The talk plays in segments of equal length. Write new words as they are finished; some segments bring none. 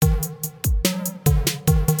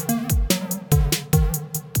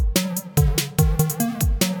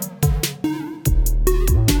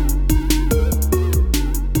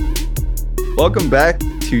Welcome back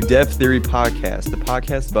to Dev Theory Podcast, the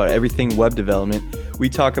podcast about everything web development. We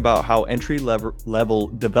talk about how entry-level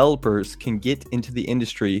developers can get into the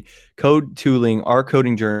industry, code tooling, our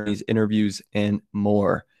coding journeys, interviews, and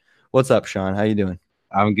more. What's up, Sean? How you doing?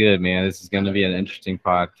 I'm good, man. This is going to be an interesting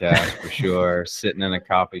podcast for sure. Sitting in a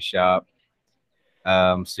coffee shop,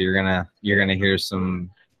 so you're gonna hear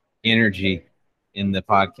some energy in the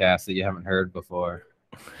podcast that you haven't heard before.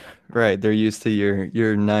 Right, they're used to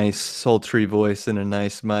your nice sultry voice and a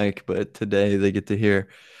nice mic, but today they get to hear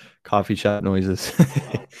coffee shop noises.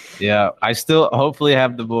 Yeah, I still hopefully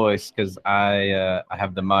have the voice because I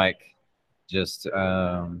have the mic. Just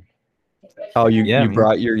Oh, you yeah, man.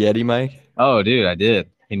 brought your Yeti mic? Oh, dude, I did.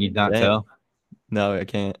 Can you not Dang. tell? No, I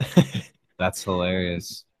can't. That's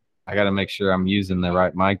hilarious. I got to make sure I'm using the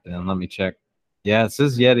right mic. Then let me check. Yeah, it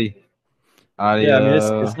says Yeti audio. Yeah, I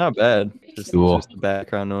mean it's not bad. Cool. Just the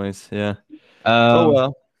background noise. Yeah. Um,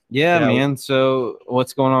 Well. yeah, Yeah, man. So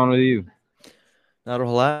what's going on with you? not a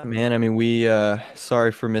whole lot, man. I mean, we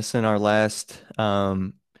sorry for missing our last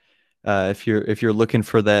if you're looking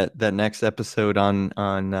for that next episode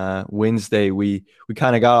on Wednesday, we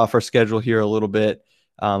kind of got off our schedule here a little bit.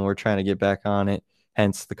 We're trying to get back on it,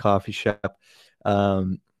 hence the coffee shop.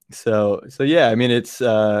 So yeah, I mean it's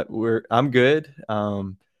I'm good.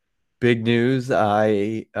 Big news.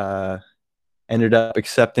 I ended up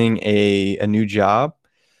accepting a new job.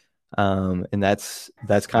 And that's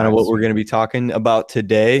kind of what we're going to be talking about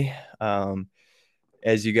today.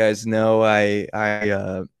 As you guys know,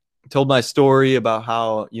 I told my story about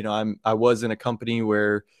how, I was in a company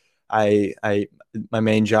where my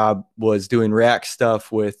main job was doing React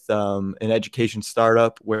stuff with an education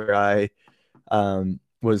startup where I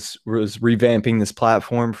was revamping this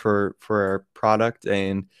platform for our product,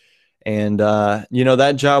 and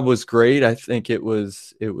that job was great. I think it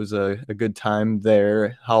was a good time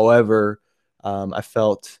there. However, I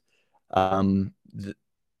felt I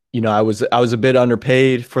was a bit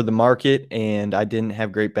underpaid for the market, and I didn't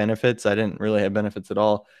have great benefits. I didn't really have benefits at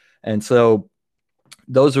all. And so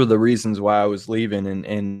those were the reasons why I was leaving.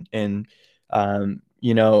 And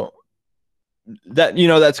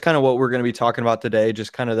that's kind of what we're going to be talking about today,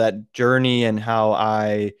 just kind of that journey and how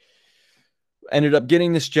I ended up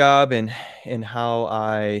getting this job, and how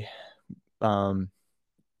I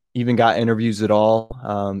even got interviews at all.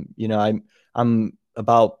 I'm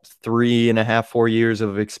about 3.5, 4 years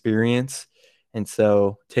of experience, and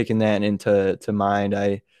so taking that into mind,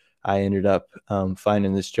 I ended up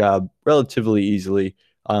finding this job relatively easily,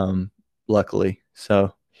 luckily.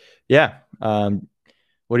 So yeah,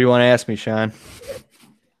 what do you want to ask me, Sean?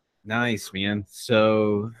 Nice, man.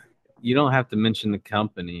 So you don't have to mention the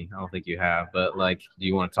company. I don't think you have, but do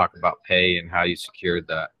you want to talk about pay and how you secured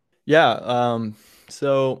that? Yeah.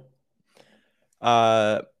 So,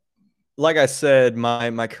 like I said,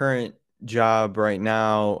 my current job right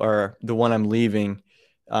now, or the one I'm leaving,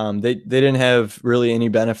 they didn't have really any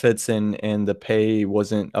benefits, and the pay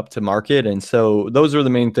wasn't up to market, and so those are the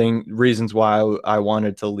main reasons why I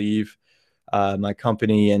wanted to leave my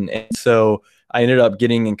company, and so I ended up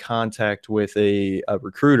getting in contact with a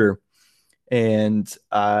recruiter, and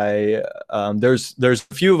I there's a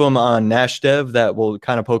few of them on NashDev that will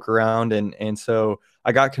kind of poke around, and so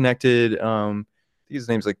I got connected. His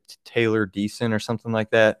name's like Taylor Deason or something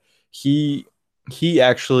like that. He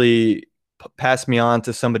actually passed me on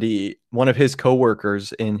to one of his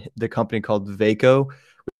coworkers in the company called Vaco,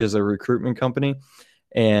 which is a recruitment company,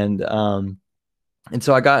 and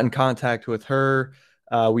so I got in contact with her.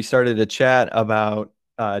 We started to chat about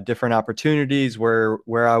different opportunities where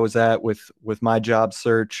I was at with my job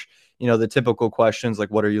search. The typical questions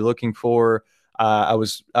like, what are you looking for? I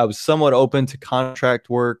was somewhat open to contract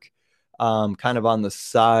work, kind of on the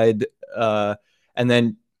side, and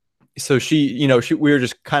then so we were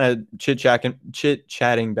just kind of chit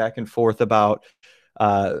chatting back and forth about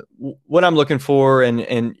what I'm looking for,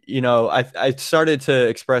 and I started to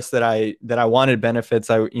express that I wanted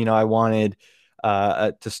benefits. I wanted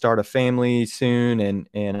to start a family soon, and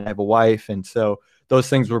I have a wife, and so those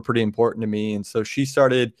things were pretty important to me. And so she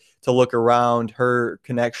started to look around her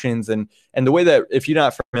connections, and the way that, if you're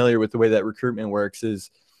not familiar with the way that recruitment works,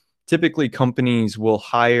 is typically companies will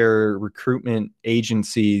hire recruitment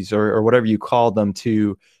agencies, or whatever you call them,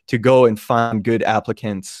 to go and find good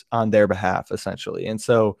applicants on their behalf, essentially. And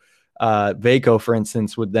so Vaco, for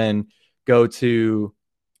instance, would then go to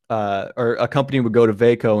or a company would go to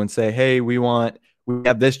Vaco and say, hey, we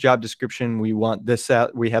have this job description, we have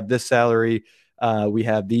this salary, we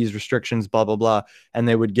have these restrictions, blah blah blah, and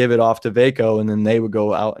they would give it off to Vaco, and then they would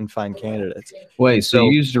go out and find candidates. Wait, And so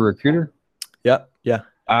you used a recruiter? yeah.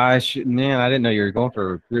 I should, man. I didn't know you were going for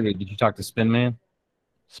a recruiter. Did you talk to Spin Man?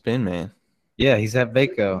 Spin Man. Yeah, he's at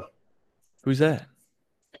Vaco. Who's that?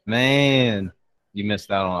 Man, you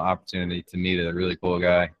missed out on an opportunity to meet a really cool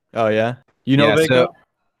guy. Oh yeah. You know Yeah, Vaco? so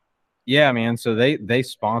yeah, man. So they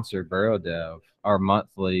sponsor BurrowDev, our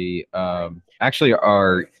monthly, actually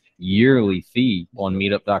our yearly fee on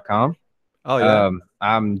Meetup.com. Oh yeah.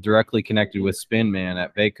 I'm directly connected with Spin Man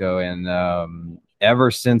at Vaco, and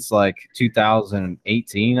ever since like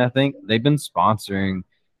 2018, I think they've been sponsoring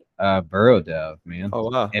BurrowDev, man, Oh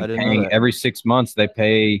wow. I and didn't know paying that. every 6 months. They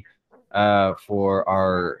pay for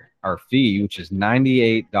our fee, which is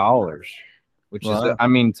 $98, which is, Wow. I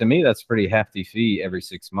mean, to me that's a pretty hefty fee every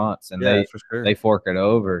 6 months, and Yeah, they for sure. they fork it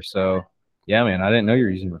over. So yeah, man, I didn't know you were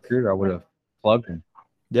using Recruiter. I would have plugged him.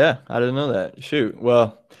 Yeah, I didn't know that. Shoot.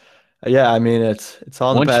 Well, yeah, I mean it's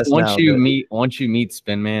all in the past Once now, you but meet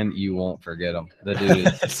Spin Man, you won't forget him. The dude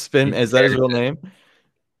is Spin, he's is that his real name?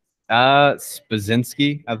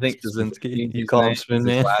 Spazinski, I think Spazinski. Spazinski You his call him name is Spin his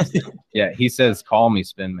Man? last name. Yeah, he says call me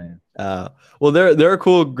Spin Man. Well, they're a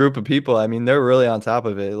cool group of people. I mean, they're really on top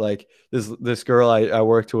of it. Like this girl I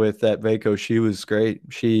worked with at Vaco, she was great.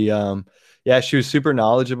 Yeah, she was super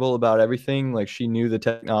knowledgeable about everything. Like she knew the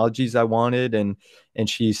technologies I wanted, and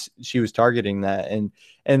she was targeting that. And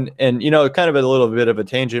kind of a little bit of a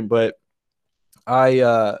tangent, but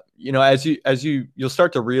as you'll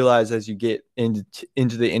start to realize as you get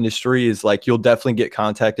into the industry is like you'll definitely get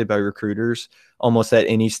contacted by recruiters almost at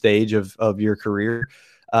any stage of your career.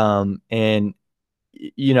 And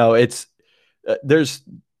it's there's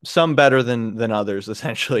some better than others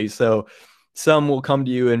essentially. So some will come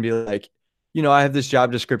to you and be like, I have this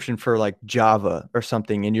job description for like Java or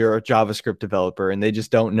something, and you're a JavaScript developer, and they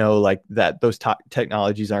just don't know like that those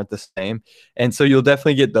technologies aren't the same. And so you'll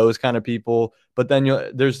definitely get those kind of people. But then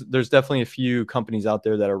there's definitely a few companies out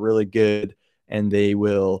there that are really good, and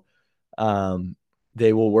um,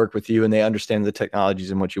 they will work with you and they understand the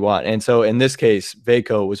technologies and what you want. And so in this case,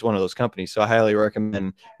 Vaco was one of those companies. So I highly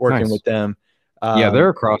recommend working Nice. with them. Yeah, Um, they're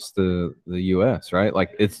across the U.S., right?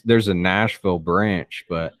 Like there's a Nashville branch,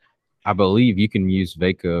 but I believe you can use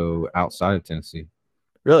Vaco outside of Tennessee.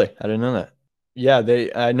 Really, I didn't know that. Yeah,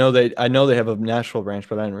 I know they have a Nashville branch,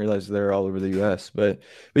 but I didn't realize they're all over the U.S. But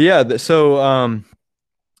yeah,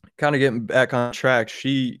 kind of getting back on track,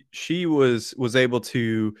 she was able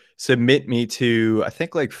to submit me to I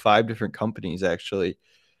think like five different companies actually,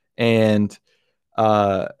 and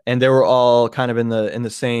and they were all kind of in the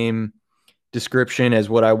same description as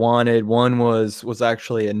what I wanted. One was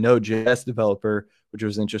actually a Node.js developer, which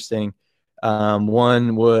was interesting.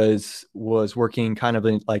 One was working kind of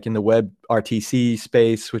like in the web RTC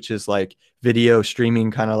space, which is like video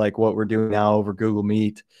streaming, kind of like what we're doing now over Google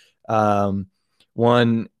Meet. Um,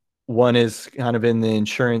 one one is kind of in the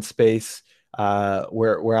insurance space,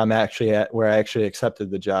 where I'm actually at, where I actually accepted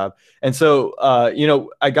the job. And so,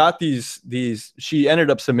 I got these. She ended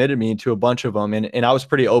up submitting me to a bunch of them, and I was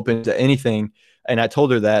pretty open to anything. And I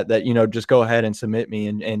told her that just go ahead and submit me,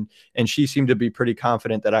 and she seemed to be pretty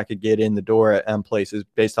confident that I could get in the door at M places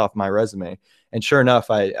based off my resume. And sure enough,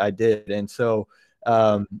 I did. And so,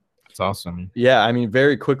 um, It's awesome. yeah, I mean,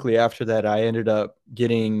 very quickly after that, I ended up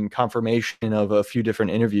getting confirmation of a few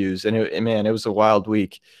different interviews, and man, it was a wild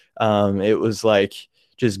week. It was like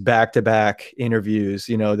just back to back interviews.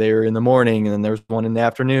 They were in the morning, and then there was one in the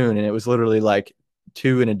afternoon, and it was literally like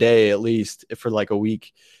two in a day at least for like a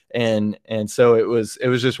week, and so it was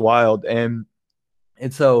just wild, and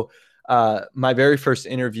so my very first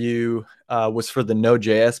interview was for the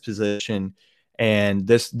Node.js position, and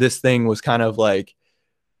this thing was kind of like.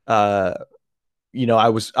 Uh, I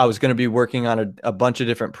was going to be working on a bunch of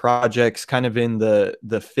different projects, kind of in the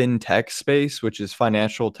fintech space, which is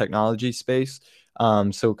financial technology space.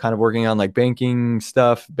 So kind of working on like banking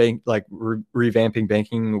stuff, like revamping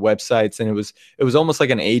banking websites, and it was almost like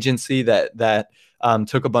an agency that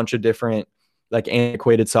took a bunch of different like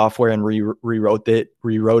antiquated software and rewrote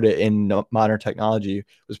it in modern technology. It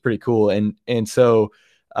was pretty cool, and so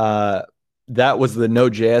uh, that was the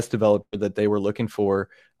Node.js developer that they were looking for.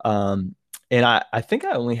 And I think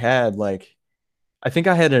I think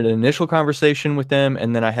I had an initial conversation with them,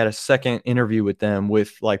 and then I had a second interview with them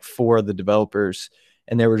with like four of the developers,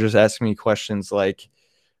 and they were just asking me questions like,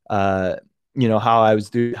 uh, how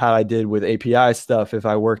I did with API stuff, if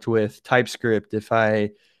I worked with TypeScript, if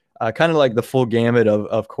I kind of like the full gamut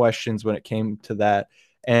of questions when it came to that.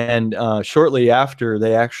 And shortly after,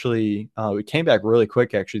 they actually it came back really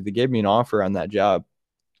quick. Actually, they gave me an offer on that job.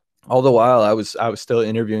 All the while, I was still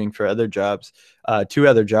interviewing for other jobs, two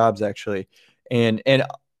other jobs actually, and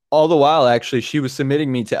all the while, actually, she was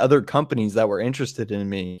submitting me to other companies that were interested in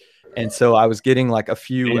me. And so I was getting like a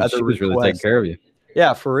few Man, other she was really taking requests. care of you.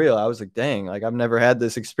 Yeah, for real. I was like, dang, like I've never had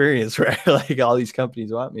this experience where like all these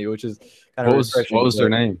companies want me, which is kind of What refreshing. was her But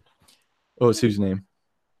name? what was whose name?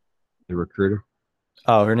 The recruiter?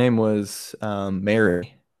 Oh, her name was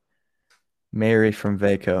Mary. Mary from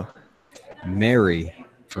Vaco. Mary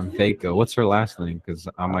from Vaco. What's her last name? Because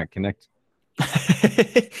I might connect.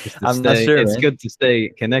 Just to I'm not stay, sure, it's man. good to stay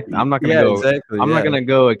connected. Yeah, exactly. I'm not Yeah, gonna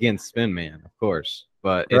go against Spin Man, of course,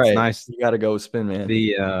 but it's right. nice. You got to go with Spin Man.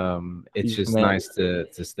 It's He's the just man. nice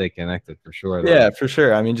to stay connected for sure, though. Yeah, for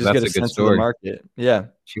sure. I mean, just get That's a a good sense of the story. market. Yeah,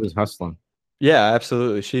 She was hustling. yeah,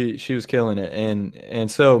 absolutely. She was killing it, and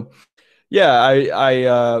so yeah, I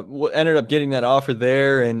ended up getting that offer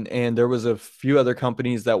there, and there was a few other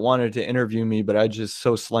companies that wanted to interview me, but I just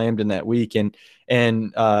so slammed in that week, and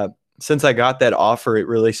since I got that offer, it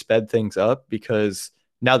really sped things up because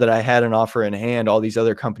now that I had an offer in hand, all these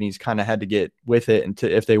other companies kind of had to get with it, and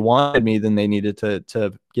if they wanted me, then they needed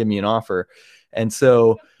to give me an offer, and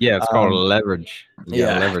so Yeah, it's called um, leverage. You got to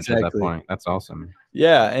yeah, leverage at that exactly. point. That's awesome.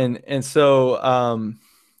 Yeah, and so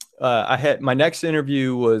I had my next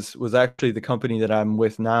interview was actually the company that I'm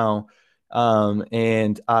with now,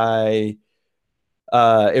 and I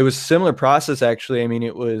it was a similar process actually. I mean,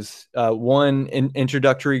 it was one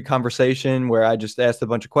introductory conversation where I just asked a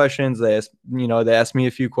bunch of questions. They asked me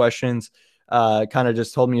a few questions, kind of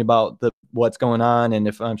just told me about the what's going on and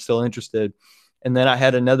if I'm still interested. And then I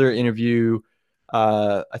had another interview.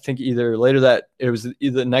 I think either later that it was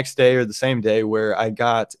either the next day or the same day where I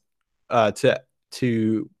got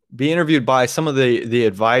to be interviewed by some of the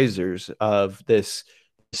advisors of this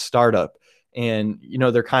startup, and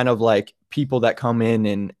they're kind of like people that come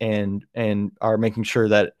in and are making sure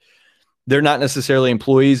that they're not necessarily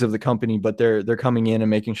employees of the company, but they're coming in and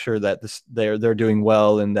making sure that they're doing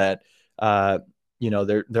well and that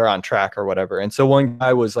they're on track or whatever. And so one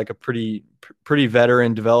guy was like a pretty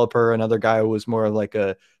veteran developer, another guy was more like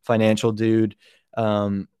a financial dude,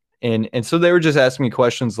 and so they were just asking me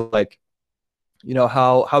questions like,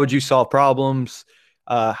 how would you solve problems?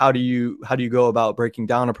 How do you go about breaking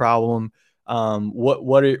down a problem?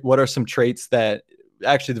 What are some traits that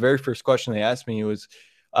actually the very first question they asked me was,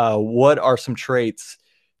 what are some traits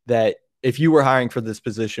that if you were hiring for this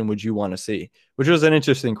position would you want to see? Which was an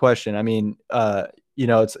interesting question. I mean,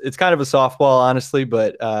 it's kind of a softball, honestly,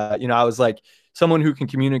 but I was like someone who can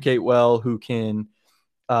communicate well, who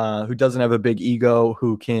doesn't have a big ego,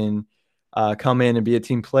 who can come in and be a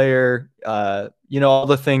team player. All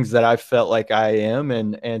the things that I felt like I am,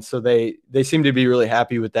 and so they seem to be really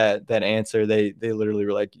happy with that answer. They literally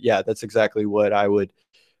were like, yeah, that's exactly what I would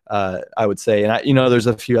say. And there's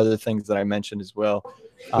a few other things that I mentioned as well.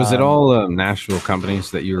 Was it Um, all national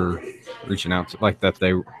companies that you were reaching out to, like that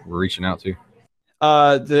they were reaching out to?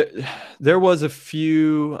 there was a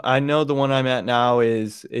few. I know the one I'm at now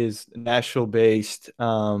is Nashville based,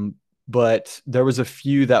 but there was a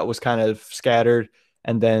few that was kind of scattered,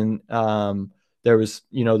 and then there's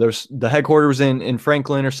the headquarters in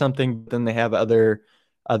Franklin or something. Then they have other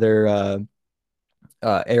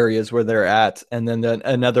areas where they're at, and then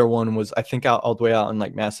another one was I think out all the way out in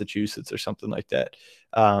like Massachusetts or something like that.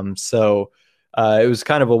 So it was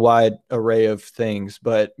kind of a wide array of things,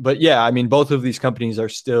 but yeah, I mean both of these companies are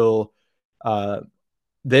still uh,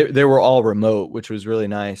 they were all remote, which was really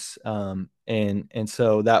nice, and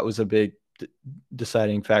so that was a big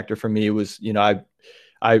deciding factor for me. Was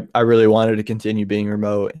I really wanted to continue being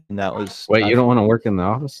remote, and that was Wait, you don't want to work in the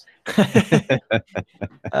office?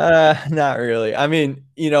 Not really. I mean,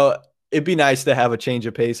 it'd be nice to have a change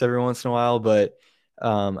of pace every once in a while, but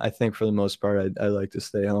I think for the most part, I like to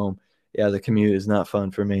stay home. Yeah, the commute is not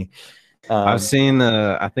fun for me. I've Um, seen,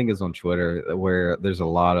 I think it's on Twitter, where there's a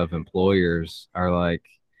lot of employers are like,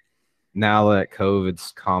 now that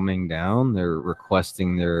COVID's calming down, they're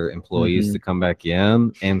requesting their employees to mhm, come back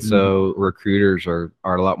in, and mhm. so recruiters are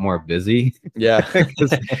a lot more busy Yeah.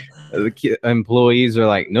 because the employees are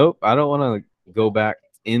like, nope, I don't want to go back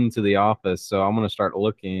into the office, so I'm going to start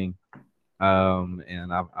looking.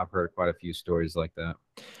 And I've heard quite a few stories like that.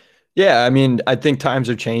 Yeah, I mean, I think times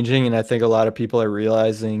are changing, and I think a lot of people are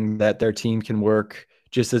realizing that their team can work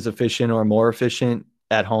just as efficient or more efficient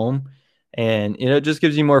at home. And, it just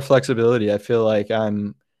gives you more flexibility. I feel like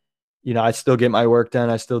I still get my work done.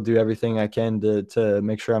 I still do everything I can to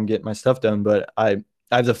make sure I'm getting my stuff done, but I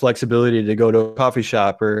have the flexibility to go to a coffee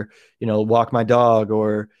shop or, walk my dog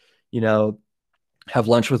or, you know, have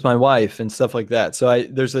lunch with my wife and stuff like that. So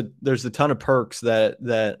there's a ton of perks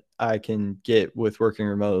that I can get with working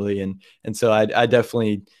remotely, and so I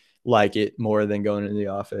definitely like it more than going into the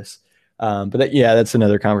office. But yeah, that's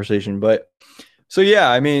another conversation. But so yeah,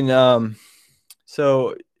 I mean,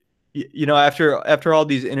 so after all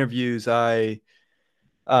these interviews, uh,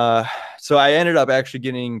 so I ended up actually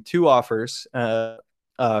getting two offers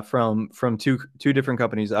from two different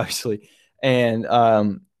companies, obviously, and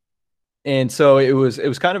so it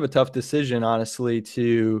was kind of a tough decision, honestly,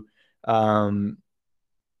 um,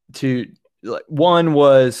 to like one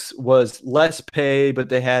was less pay, but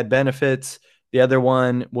they had benefits. The other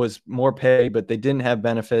one was more pay, but they didn't have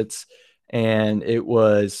benefits, and it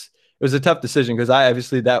was a tough decision because I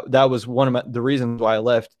obviously that was one of the reasons why I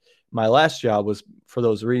left my last job was for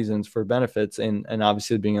those reasons, for benefits and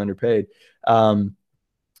obviously being underpaid. Um,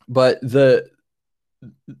 but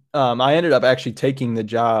I ended up actually taking the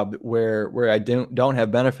job where I don't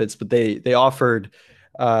have benefits, but they offered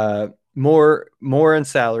uh, more in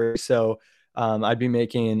salary. So I'd be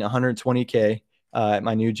making 120K at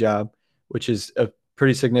my new job, which is a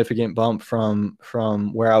pretty significant bump from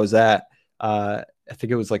where I was at. I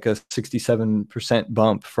think it was like a 67%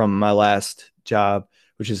 bump from my last job,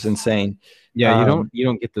 which is insane. Yeah, Um, you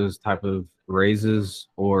don't get those type of raises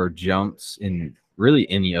or jumps in really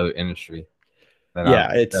any other industry yeah,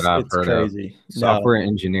 that it's I've it's heard of. crazy. No, Software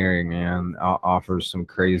engineering, man, offers some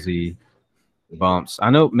crazy bumps. I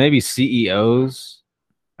know maybe CEOs.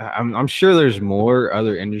 I'm sure there's more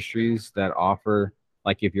other industries that offer,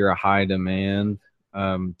 like if you're a high demand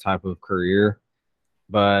type of career.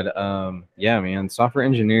 But yeah, man, software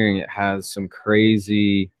engineering, it has some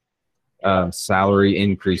crazy salary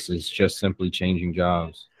increases just simply changing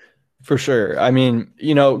jobs. for sure. I mean,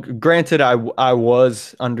 granted, I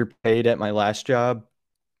was underpaid at my last job,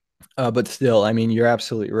 but still, I mean, you're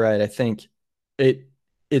absolutely right. I think it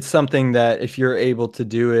it's something that if you're able to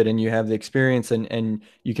do it and you have the experience and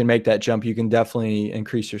you can make that jump, you can definitely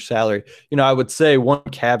increase your salary. I would say one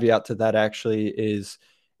caveat to that actually is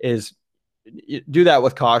do that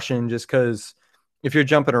with caution, just because if you're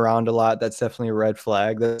jumping around a lot, that's definitely a red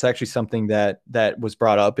flag. That's actually something that was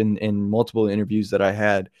brought up in multiple interviews that I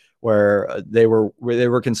had, where they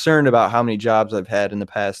were concerned about how many jobs I've had in the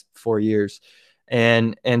past 4 years,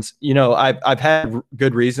 and I've had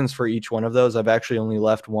good reasons for each one of those. I've actually only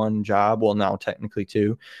left one job, well, now technically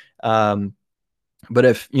two. Um, but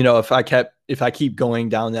if I keep going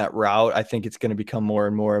down that route, I think it's going to become more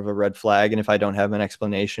and more of a red flag. And if I don't have an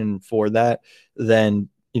explanation for that, then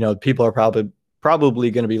people are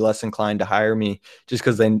probably going to be less inclined to hire me, just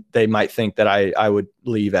because they might think that I would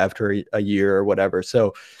leave after a year or whatever.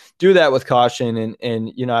 So do that with caution,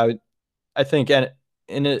 and I think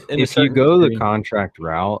in a If you certain go the degree. contract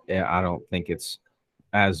route, I don't think it's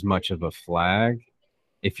as much of a flag.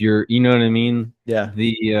 If you're, you know what I mean, Yeah,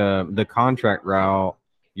 the contract route,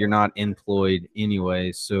 you're not employed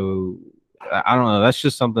anyway. So I don't know. That's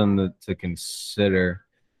just something to consider.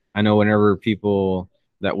 I know whenever people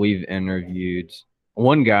that we've interviewed,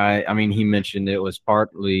 one guy, I mean, he mentioned it was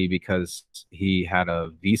partly because he had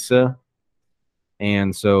a visa.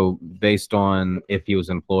 And so, based on if he was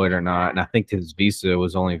employed or not, and I think his visa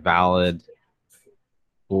was only valid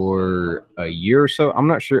for a year or so. I'm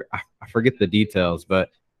not sure. I forget the details, but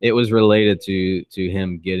it was related to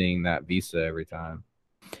him getting that visa every time.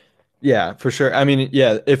 yeah, for sure. I mean,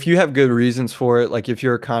 yeah, if you have good reasons for it, like if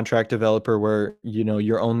you're a contract developer where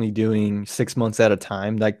you're only doing 6 months at a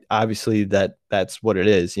time, like obviously that's what it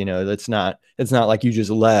is. It's not like you just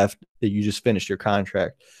left, that you just finished your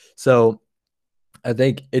contract. So I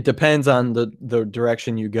think it depends on the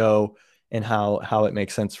direction you go and how it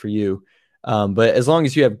makes sense for you. But as long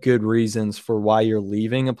as you have good reasons for why you're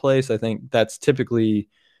leaving a place, I think that's typically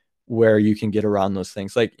where you can get around those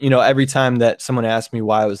things. Like, every time that someone asked me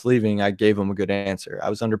why I was leaving, I gave them a good answer. I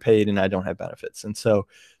was underpaid and I don't have benefits. And so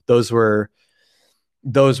those were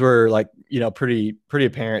like, pretty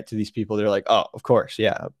apparent to these people. They're like, "Oh, of course.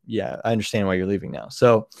 Yeah. Yeah, I understand why you're leaving now."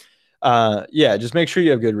 So, yeah, just make sure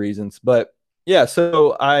you have good reasons. But yeah,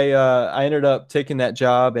 so I ended up taking that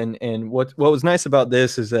job, and what was nice about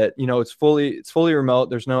this is that it's fully remote.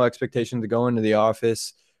 There's no expectation to go into the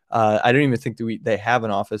office. I don't even think that they have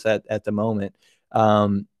an office at the moment.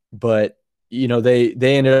 But they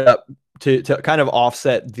ended up to kind of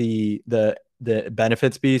offset the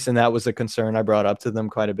benefits piece, and that was a concern I brought up to them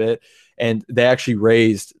quite a bit. And they actually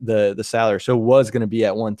raised the salary, so it was going to be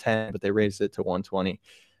at 110, but they raised it to 120,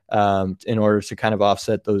 in order to kind of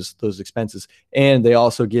offset those expenses. And they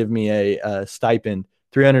also give me a stipend,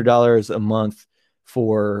 $300 a month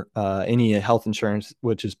for any health insurance,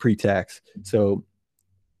 which is pre-tax. So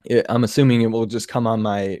I'm assuming it will just come on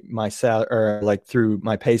my salary, or like through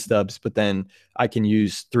my pay stubs, but then I can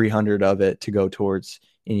use 300 of it to go towards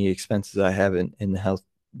any expenses I have in the health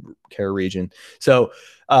care region. So,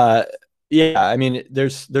 uh, Yeah, I mean,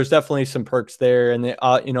 there's definitely some perks there, and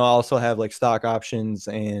you know, I also have like stock options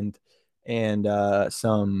and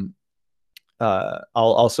some. I'll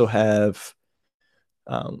also have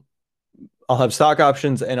um, I'll have stock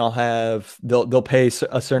options, and they'll pay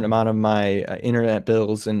a certain amount of my internet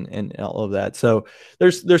bills and all of that. So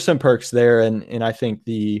there's some perks there, and I think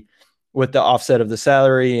the with the offset of the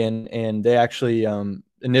salary, and they actually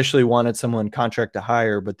initially wanted someone contract to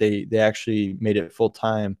hire, but they actually made it full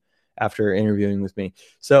time after interviewing with me.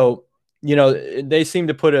 So you know, they seem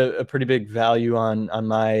to put a pretty big value on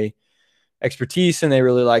my expertise, and they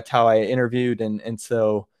really liked how I interviewed, and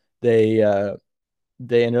so they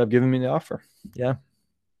ended up giving me the offer. Yeah,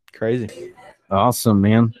 crazy. Awesome,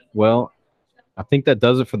 man. Well, I think that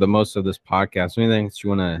does it for the most of this podcast. Anything that you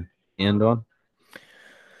want to end on?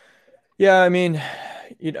 Yeah, I mean,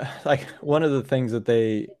 you know, like one of the things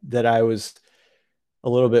that I was a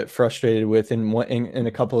little bit frustrated with in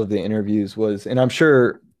a couple of the interviews was, and I'm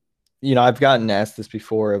sure, you know, I've gotten asked this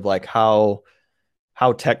before of like how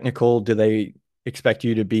technical do they expect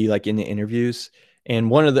you to be like in the interviews? And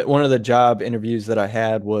one of the job interviews that I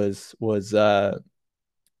had was so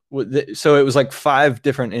it was like five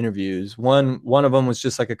different interviews. One of them was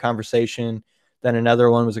just like a conversation. Then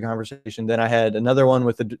another one was a conversation. Then I had another one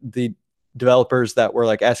with the developers that were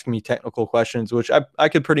like asking me technical questions, which I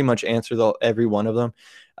could pretty much answer every one of them.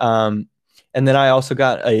 Um, and then I also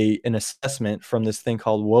got an assessment from this thing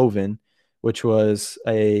called Woven, which was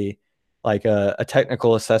a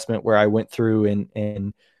technical assessment where I went through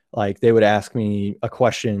and like they would ask me a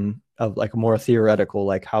question of like a more theoretical,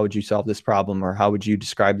 like how would you solve this problem, or how would you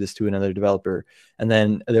describe this to another developer? And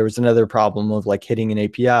then there was another problem of like hitting an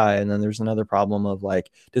API, and then there's another problem of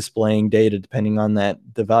like displaying data depending on the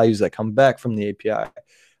values that come back from the API.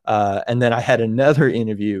 And then I had another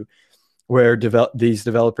interview where these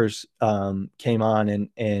developers came on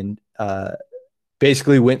and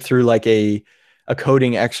basically went through like a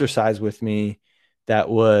coding exercise with me it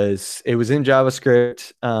was in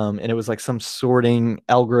JavaScript, and it was like some sorting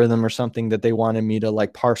algorithm or something that they wanted me to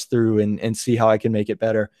like parse through and see how I can make it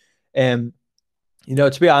better. And you know,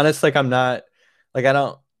 to be honest, like like I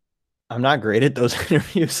don't I'm not great at those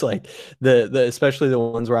interviews, like the especially the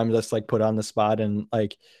ones where I'm just like put on the spot and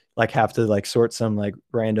like have to like sort some like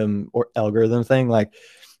random or algorithm thing. Like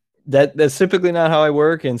that's typically not how I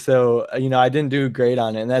work. And so, you know, I didn't do great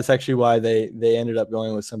on it. And that's actually why they ended up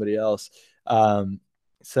going with somebody else. Um,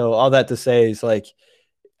 so all that to say is like,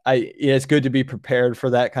 yeah, it's good to be prepared for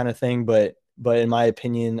that kind of thing. But in my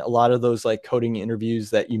opinion, a lot of those like coding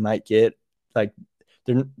interviews that you might get, like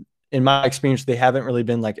they're, in my experience, they haven't really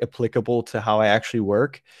been like applicable to how I actually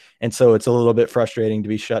work. And so it's a little bit frustrating to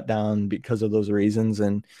be shut down because of those reasons.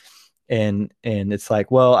 And it's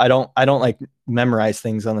like, well, I don't like memorize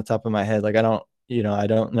things on the top of my head. Like I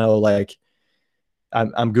don't know, like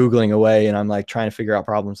I'm Googling away and I'm like trying to figure out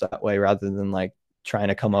problems that way rather than like trying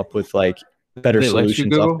to come up with like Did better they let you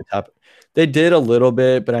solutions off the Google? top. They did a little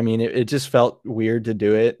bit, but I mean it just felt weird to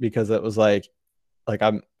do it because it was like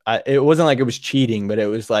it wasn't like it was cheating, but it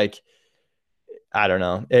was like, I don't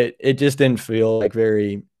know. It just didn't feel like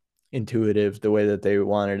very intuitive the way that they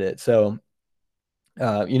wanted it. So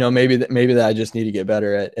you know, maybe that I just need to get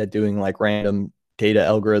better at doing like random data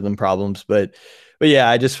algorithm problems. But yeah,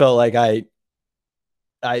 I just felt like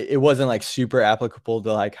it wasn't like super applicable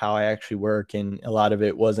to like how I actually work, and a lot of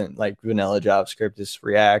it wasn't like vanilla JavaScript, just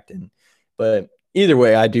React. But either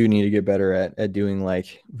way, I do need to get better at doing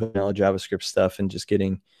like vanilla JavaScript stuff and just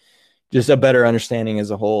getting just a better understanding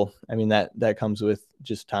as a whole. I mean that comes with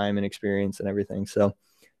just time and experience and everything. So,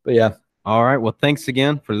 but yeah. All right. Well, thanks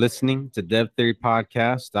again for listening to Dev Theory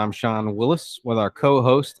Podcast. I'm Sean Willis with our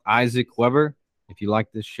co-host Isaac Weber. If you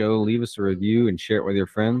like this show, leave us a review and share it with your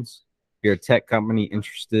friends. If you're a tech company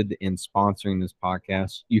interested in sponsoring this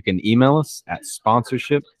podcast, you can email us at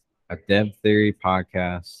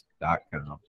sponsorship@devtheorypodcast.com.